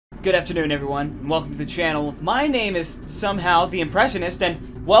Good afternoon, everyone, and welcome to the channel. My name is somehow the Impressionist,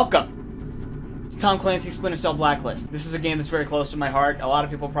 and welcome to Tom Clancy's Splinter Cell Blacklist. This is a game that's very close to my heart. A lot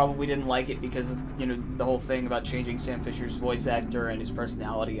of people probably didn't like it because, you know, the whole thing about changing Sam Fisher's voice actor and his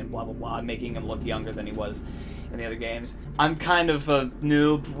personality and blah blah blah, making him look younger than he was in the other games. I'm kind of a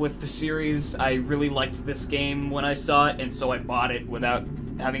noob with the series. I really liked this game when I saw it, and so I bought it without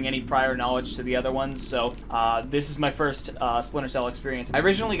having any prior knowledge to the other ones, so this is my first Splinter Cell experience. I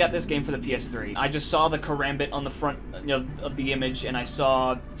originally got this game for the PS3. I just saw the karambit on the front, you know, of the image, and I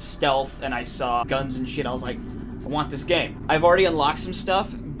saw stealth, and I saw guns and shit. I was like, I want this game. I've already unlocked some stuff,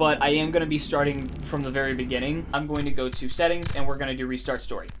 but I am going to be starting from the very beginning. I'm going to go to settings, and we're going to do restart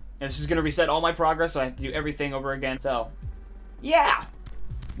story. And this is going to reset all my progress, so I have to do everything over again. So, yeah!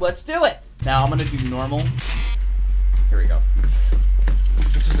 Let's do it! Now, I'm going to do normal. Here we go.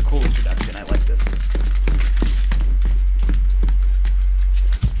 This was a cool introduction. I like this.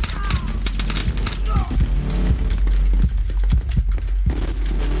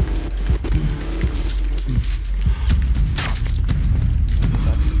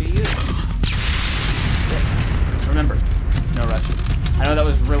 Sucks to be you. Remember, no rush. I know that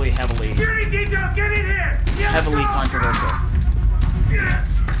was really heavily controversial.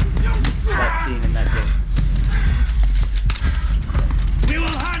 That scene in that game. We will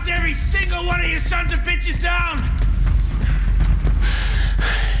hunt every single one of you sons of bitches down!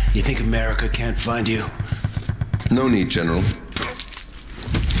 You think America can't find you? No need, General.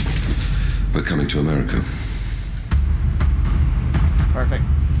 We're coming to America. Perfect.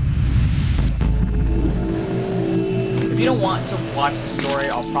 If you don't want to watch the story,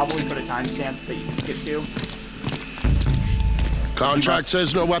 I'll probably put a timestamp that you can skip to. Contract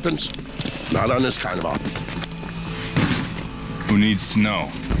says no weapons. Not on this kind of op. Who needs to know?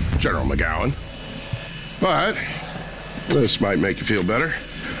 General McGowan. But this might make you feel better.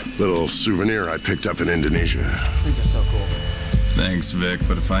 Little souvenir I picked up in Indonesia. These are so cool. Thanks, Vic,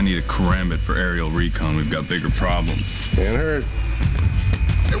 but if I need a karambit for aerial recon, we've got bigger problems. Can't hurt.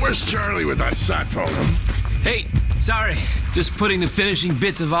 Hey, where's Charlie with that sat phone? Hey, sorry. Just putting the finishing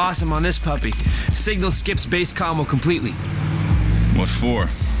bits of awesome on this puppy. Signal skips base combo completely. What for?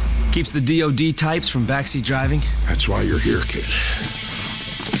 Keeps the DOD types from backseat driving. That's why you're here, kid.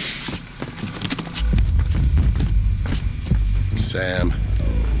 Sam.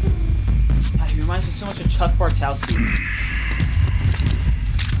 God, he reminds me so much of Chuck Bartowski.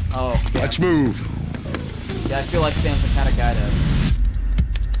 Oh, yeah. Let's move. Yeah, I feel like Sam's the kind of guy to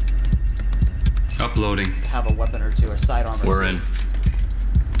Uploading. have a weapon or two, or sidearm or two. We're in.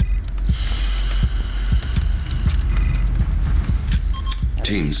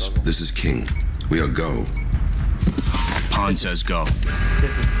 Teams, this is King. We are go. Han says go.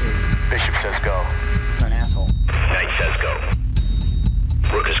 This is King. Bishop says go. You're an asshole. Knight says go.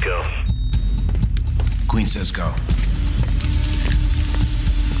 Rookers go. Queen says go.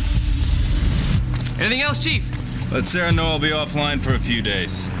 Anything else, Chief? Let Sarah know I'll be offline for a few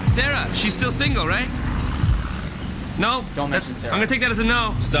days. Sarah, she's still single, right? No? Don't mention Sarah. I'm gonna take that as a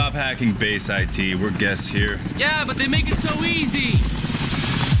no. Stop hacking base IT. We're guests here. Yeah, but they make it so easy.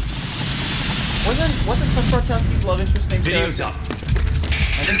 Wasn't Chuck Bartowski's love interest named Sarah? Video's up.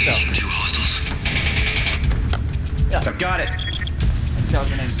 I think so. Two hostiles. Yeah. I've got it. I think that was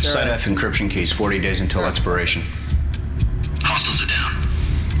her name, Sarah. Site F encryption keys, 40 days until expiration. Hostiles are down.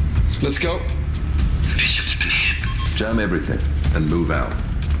 Let's go. Bishop's been hit. Jam everything and move out.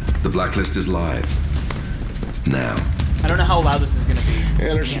 The blacklist is live. Now. I don't know how loud this is going to be.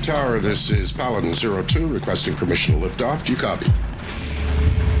 Anderson Tower, this is Paladin 02 requesting permission to lift off. Do you copy?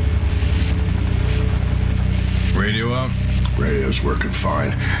 Radio out? Radio's working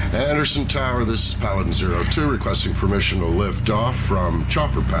fine. Anderson Tower, this is Paladin 02 requesting permission to lift off from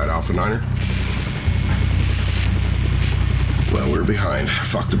Chopper Pad Alpha 9er. Well, we're behind.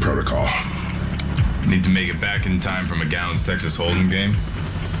 Fuck the protocol. Need to make it back in time for McGowan's Texas Hold'em game?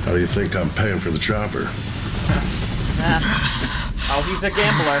 How do you think I'm paying for the chopper? Oh, he's a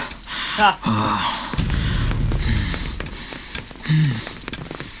gambler. Ha.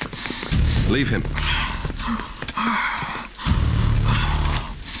 Leave him.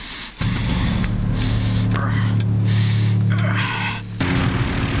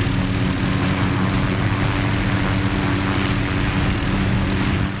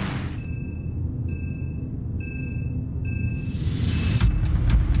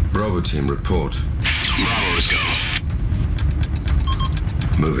 Bravo team, report. Bravo's go.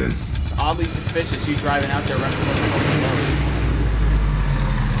 Move in. It's oddly suspicious you driving out there running the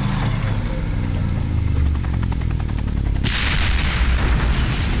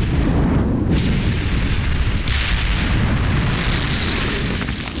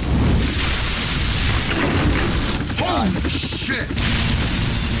shit!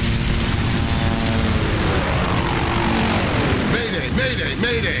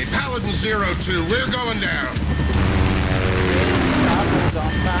 Mayday! Paladin 02, we're going down!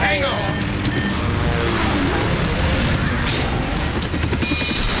 Hang on!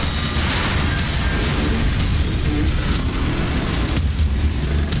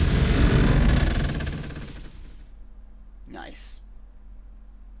 Nice.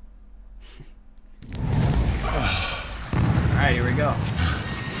 Alright, here we go.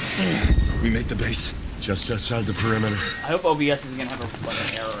 We make the base. Just outside the perimeter. I hope OBS is gonna have an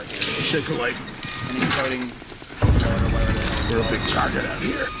error here. Shake a leg. An encoding code or whatever it is. We're a big target out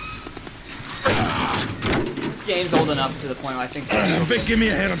here. This game's old enough to the point where I think... Vic, give me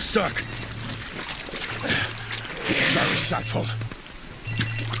a hand, I'm stuck. Charlie, sack full.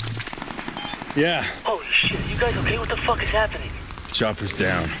 Yeah. Holy shit, you guys okay? What the fuck is happening? Chopper's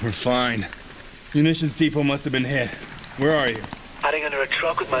down. We're fine. Munitions depot must have been hit. Where are you? Hiding under a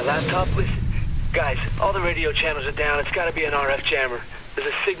truck with my laptop? Listen, guys, all the radio channels are down. It's gotta be an RF jammer. There's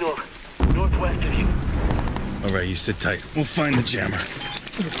a signal northwest of you. All right, you sit tight. We'll find the jammer.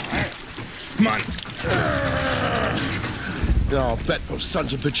 Come on. Yeah, I'll bet those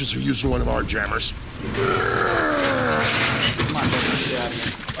sons of bitches are using one of our jammers. Come on, get out of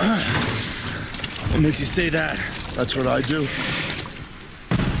here. What makes you say that? That's what I do.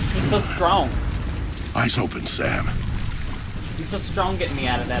 He's so strong. Eyes open, Sam. He's so strong getting me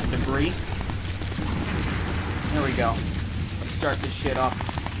out of that debris. There we go. Let's start this shit off.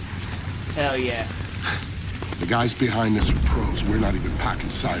 Hell yeah. The guys behind this are pros. We're not even packing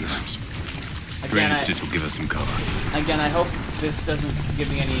sidearms. Again, Stitch will give us some cover. I hope this doesn't give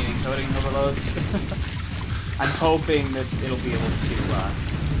me any encoding overloads. I'm hoping that it'll be able to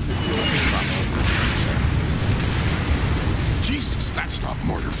Jesus, that's not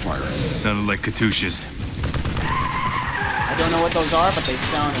mortar fire. Sounded like Katyushas. I don't know what those are, but they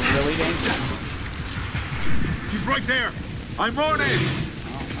sound really dangerous. He's right there. I'm running.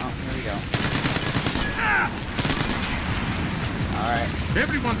 Oh, here we go. Alright.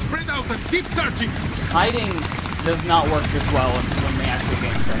 Everyone spread out and keep searching. Hiding does not work as well when the actual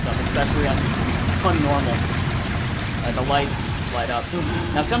game starts up, especially on normal. The lights light up.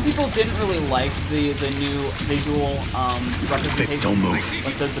 Now, some people didn't really like the new visual representation. Don't move.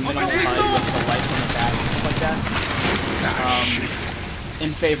 Like the minimal HUD with the lights on the back and stuff like that.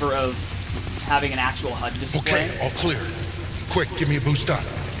 In favor of having an actual HUD display. Okay, all clear. Quick, give me a boost up.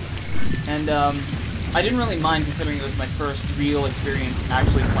 And I didn't really mind, considering it was my first real experience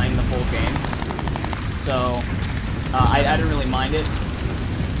actually playing the full game. So I didn't really mind it.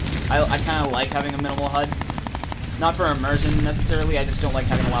 I kind of like having a minimal HUD. Not for immersion necessarily, I just don't like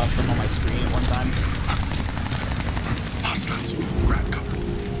having a lot of stuff on my screen at one time. Hostiles, grab cover.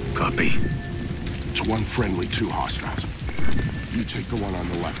 Copy. It's one friendly, two hostiles. You take the one on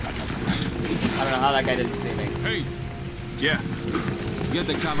the left, I got the right. I don't know how that guy didn't see me. Hey! Yeah. Get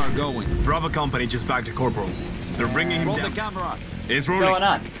the camera going. Bravo Company just back to Corporal. They're bringing him down. Roll the camera. It's rolling. What's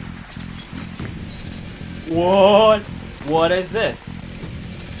going on? What? What is this?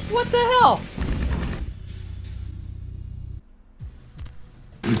 What the hell?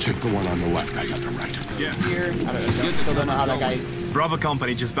 You take the one on the left, I got the right. Yeah. Here? I still don't know how that guy... Bravo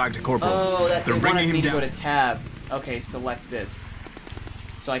Company just back to Corporal. Oh, they're they bringing wanted him me to down. go to tab. Okay, select this.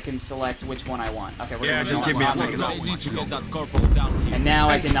 So I can select which one I want. Okay, we're gonna just give me a second. Need to get that corporal down here. And now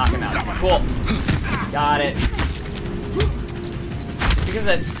I can knock him out. Cool. Got it. Because of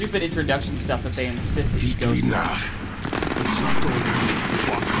that stupid introduction stuff that they insist that you go through. It's not going to be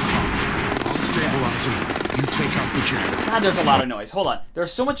walking. I'll stabilize him. You take out the jam. God, there's a lot of noise. Hold on.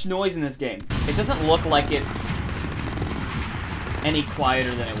 There's so much noise in this game. It doesn't look like it's any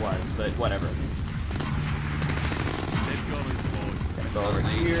quieter than it was, but whatever. Gonna go over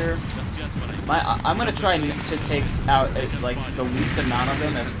here. I'm gonna try to take out like the least amount of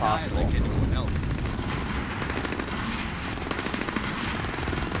them as possible.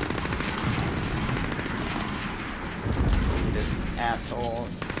 This asshole.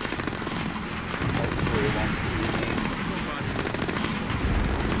 Hopefully it won't see me.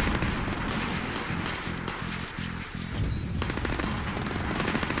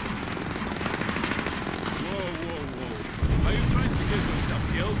 Are you trying to get yourself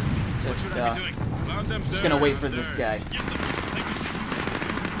killed? Just gonna wait for this guy. Yes, sir. Thank you,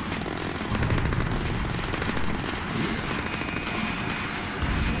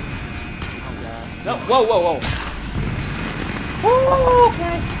 sir. No, whoa. Woo,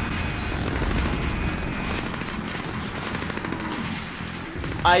 okay.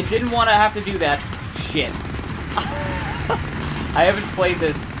 I didn't want to have to do that. Shit. I haven't played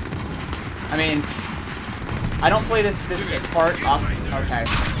this. I mean, I don't play this part up. Okay.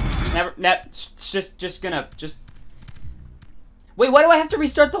 Never. Just gonna. Wait, why do I have to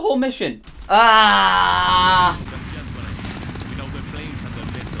restart the whole mission? Ah!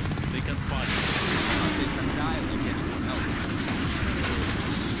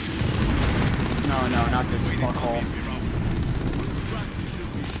 No, not this fuckhole.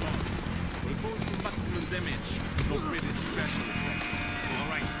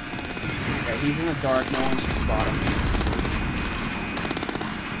 Okay, he's in the dark. No one should spot him.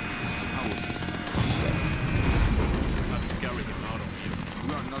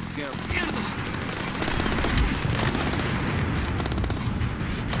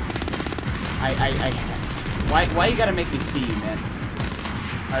 Why you gotta make me see you, man?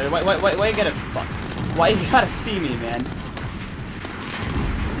 Alright, why you gotta, fuck. Why you gotta see me, man?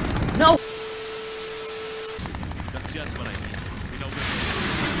 No! That's just what I mean.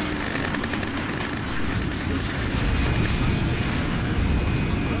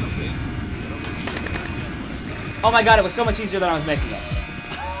 Oh my god, it was so much easier than I was making it.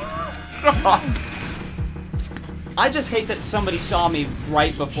 I just hate that somebody saw me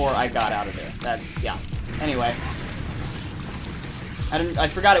right before I got out of there. Yeah. Anyway. I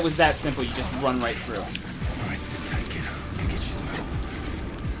forgot it was that simple, you just run right through. Alright, sit tight, kid. I'll get you some help.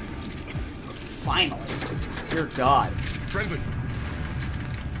 Finally. Dear God. Friendly.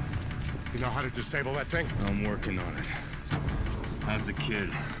 You know how to disable that thing? I'm working on it. How's the kid?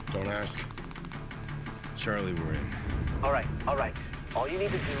 Don't ask. Charlie, we're in. All right. All you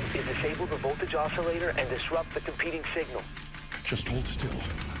need to do is disable the voltage oscillator and disrupt the competing signal. Just hold still.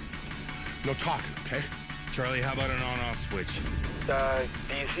 No talking, okay? Charlie, how about an on-off switch? Do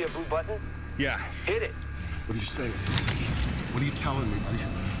you see a blue button? Yeah. Hit it. What are you saying? What are you telling me, buddy?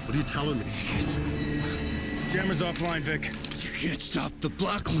 What are you telling me? Jammer's offline, Vic. You can't stop the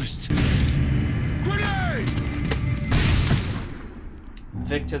blacklist. Grenade!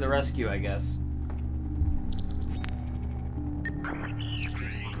 Vic to the rescue, I guess.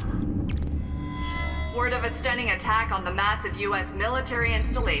 Word of a stunning attack on the massive U.S. military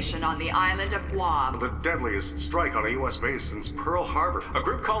installation on the island of Guam. The deadliest strike on a U.S. base since Pearl Harbor. A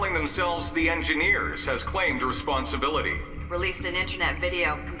group calling themselves the Engineers has claimed responsibility. Released an internet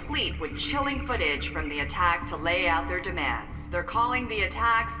video complete with chilling footage from the attack to lay out their demands. They're calling the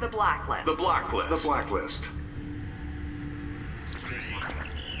attacks the Blacklist. The Blacklist. The Blacklist.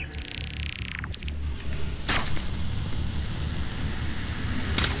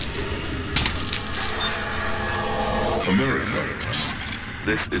 America.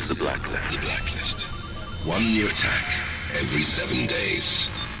 This is the Blacklist. The Blacklist. One new attack every 7 days.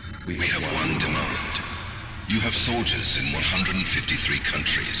 We have one demand. You have soldiers in 153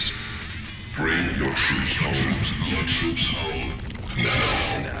 countries. Bring your troops home. Your troops home.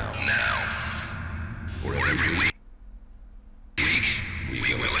 Now. Or every week,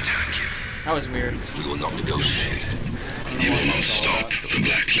 we will attack you. That was weird. We will not negotiate. You will not stop the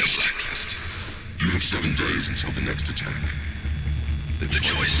Blacklist. You have 7 days until the next attack. The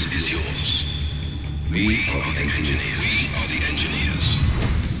choice is yours. We are the Engineers. We are the Engineers.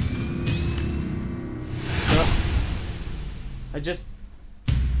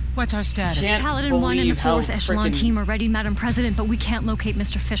 What's our status? Paladin 1 and the 4th echelon team are ready, Madam President, but we can't locate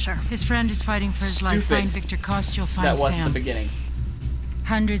Mr. Fisher. His friend is fighting for his life. Find Victor Cost, you'll find Sam. That wasn't the beginning.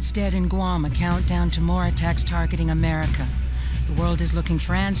 Hundreds dead in Guam, a countdown to more attacks targeting America. The world is looking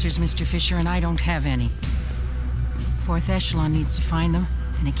for answers, Mr. Fisher, and I don't have any. 4th echelon needs to find them,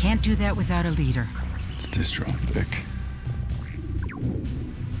 and it can't do that without a leader. It's distraught, Vic.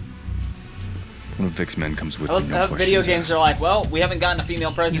 One of Vic's men comes with me, no questions video games asked. are like, well, we haven't gotten a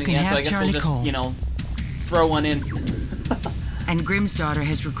female president yet, so I guess we'll just, you know, throw one in. And Grimm's daughter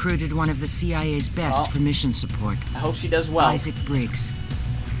has recruited one of the CIA's best for mission support. I hope she does well. Isaac Briggs.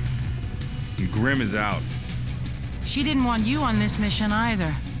 And Grimm is out. She didn't want you on this mission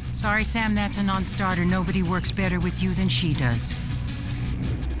either. Sorry, Sam, that's a non-starter. Nobody works better with you than she does.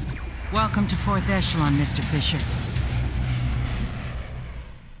 Welcome to 4th echelon, Mr. Fisher.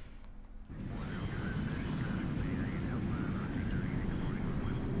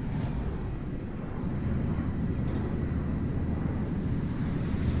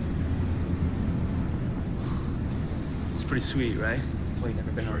 It's pretty sweet, right? Well, you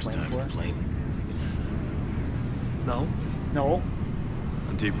never been on a First plane time in a before? plane. No? No.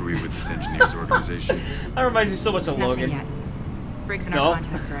 On deep are we with this Engineers organization? That reminds me so much of Logan. Nothing yet. Briggs and our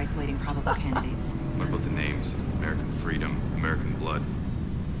contacts are isolating probable candidates. What about the names? American Freedom, American Blood.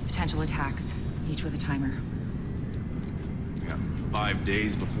 Potential attacks, each with a timer. We got 5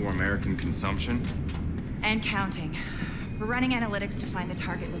 days before American consumption. And counting. We're running analytics to find the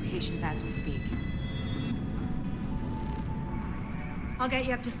target locations as we speak. I'll get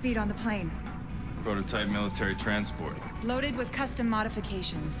you up to speed on the plane. Prototype military transport. Loaded with custom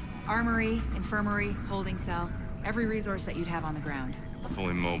modifications. Armory, infirmary, holding cell. Every resource that you'd have on the ground.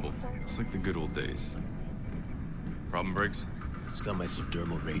 Fully mobile. It's like the good old days. Problem, Briggs? Just got my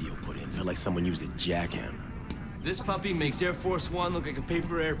subdermal radio put in. Felt like someone used a jackhammer. This puppy makes Air Force One look like a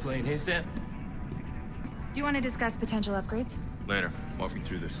paper airplane, hey Sam? Do you want to discuss potential upgrades? Later. Walk me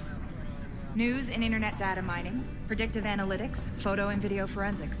through this. News and internet data mining, predictive analytics, photo and video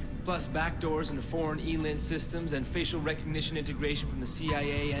forensics. Plus backdoors into foreign ELINT systems and facial recognition integration from the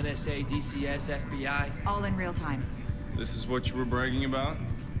CIA, NSA, DCS, FBI. All in real time. This is what you were bragging about?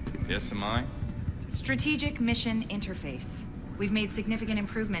 The SMI? Strategic Mission Interface. We've made significant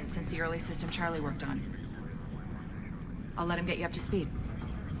improvements since the early system Charlie worked on. I'll let him get you up to speed.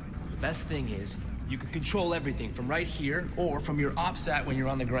 The best thing is, you can control everything from right here or from your OPSAT when you're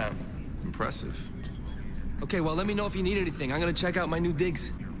on the ground. Impressive. Okay, well, let me know if you need anything. I'm gonna check out my new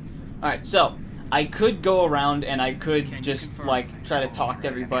digs. Alright, so, I could go around and I could just, like, try to talk to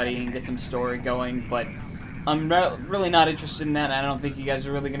everybody and get some story going, but I'm really not interested in that, and I don't think you guys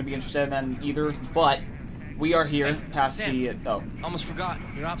are really going to be interested in that either, but we are here past the... oh. Almost forgot.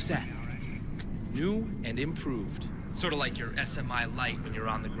 Your OPSAT. New and improved. It's sort of like your SMI Lite when you're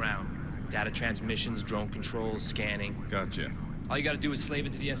on the ground. Data transmissions, drone controls, scanning. Gotcha. All you gotta do is slave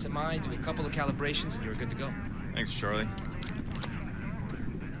it to the SMI, do a couple of calibrations, and you're good to go. Thanks, Charlie.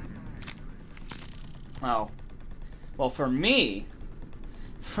 Oh. Well, for me,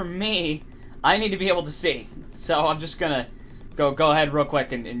 I need to be able to see. So I'm just gonna go ahead real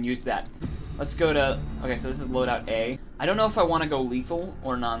quick and use that. Let's go to... okay, so this is loadout A. I don't know if I want to go lethal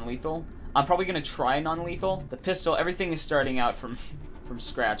or non-lethal. I'm probably gonna try non-lethal. The pistol, everything is starting out from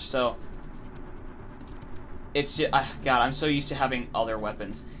scratch, so... it's just... God, I'm so used to having other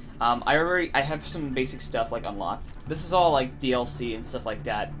weapons. I have some basic stuff, like, unlocked. This is all, like, DLC and stuff like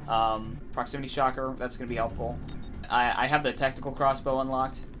that. Proximity shocker, that's gonna be helpful. I have the tactical crossbow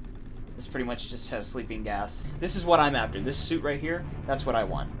unlocked. This pretty much just has sleeping gas. This is what I'm after. This suit right here, that's what I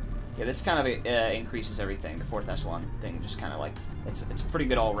want. Yeah, this kind of increases everything. The 4th echelon thing just kind of like, it's a pretty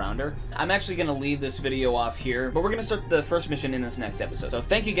good all-rounder. I'm actually going to leave this video off here, but we're going to start the first mission in this next episode. So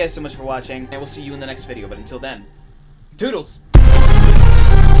thank you guys so much for watching, and we'll see you in the next video. But until then, toodles!